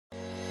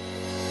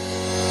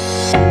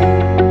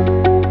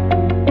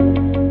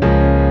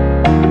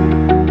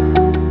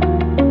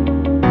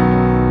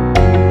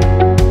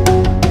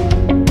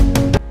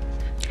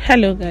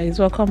Hello guys,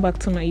 welcome back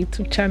to my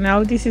YouTube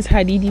channel. This is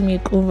Hadidi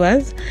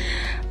Makeovers.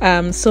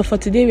 So for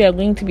today we are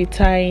going to be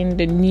tying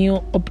the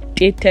new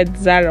updated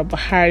Zara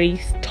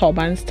Bahari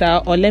turban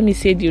style, or let me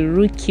say the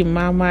Rookie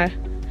Mama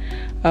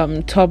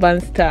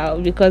turban style,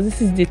 because this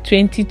is the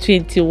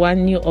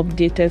 2021 new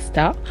updated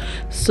style.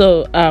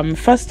 So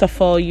first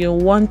of all, you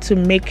want to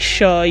make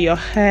sure your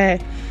hair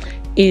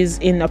is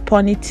in a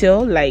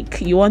ponytail, like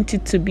you want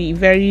it to be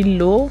very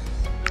low,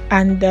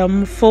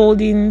 and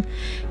folding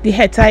the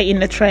headtie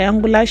in a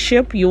triangular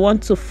shape. You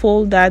want to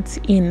fold that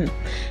in,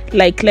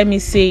 like, let me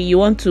say you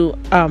want to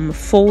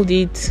fold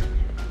it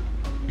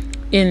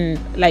in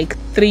like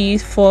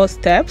 3-4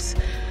 steps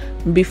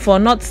before,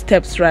 not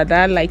steps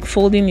rather, like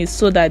folding it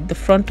so that the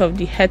front of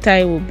the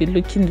headtie will be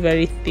looking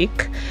very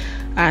thick,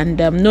 and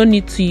no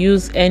need to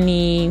use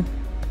any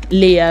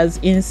layers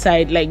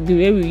inside like the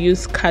way we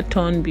use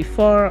cotton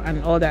before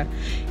and all that.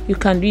 You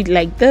can do it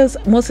like this,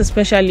 most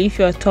especially if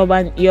your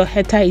turban, your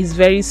headtie is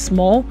very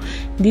small.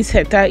 This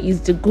headtie is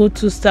the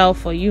go-to style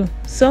for you.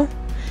 So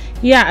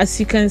yeah, as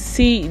you can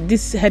see,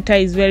 this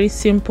headtie is very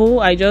simple.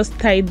 I just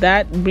tied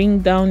that,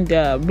 bring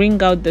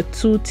out the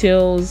two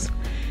tails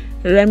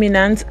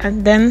remnants,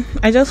 and then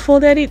I just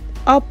folded it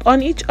up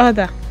on each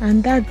other,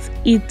 and that's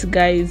it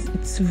guys.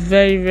 It's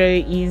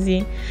very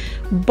easy,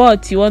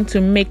 but you want to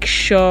make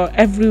sure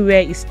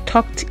everywhere is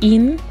tucked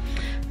in.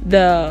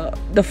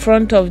 The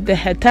front of the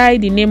headtie,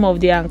 the name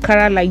of the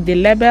Ankara, like the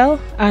label,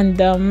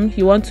 and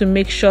you want to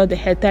make sure the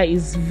headtie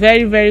is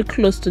very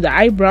close to the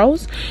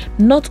eyebrows,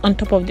 not on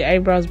top of the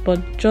eyebrows,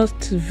 but just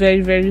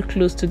very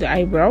close to the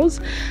eyebrows.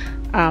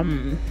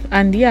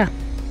 And yeah,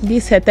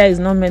 this headtie is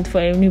not meant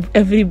for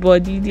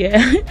everybody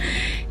there.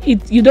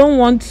 You don't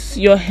want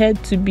your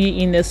head to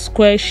be in a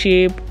square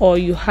shape, or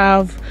you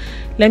have,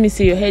 let me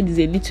say your head is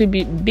a little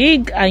bit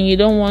big and you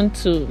don't want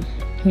to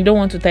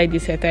tie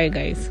this headtie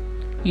guys.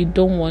 You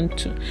don't want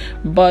to.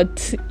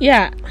 But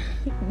yeah,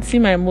 see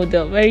my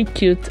model, very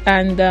cute,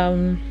 and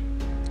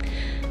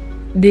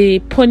the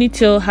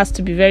ponytail has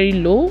to be very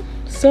low.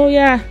 So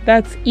yeah,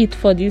 that's it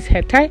for this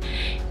headtie.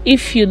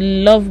 If you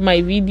love my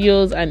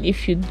videos and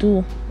if you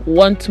do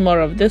want more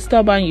of this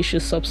turban, you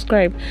should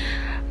subscribe.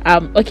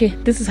 Okay,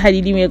 this is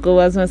Hadidi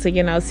Makeovers once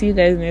again. I'll see you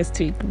guys next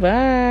week.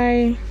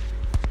 Bye.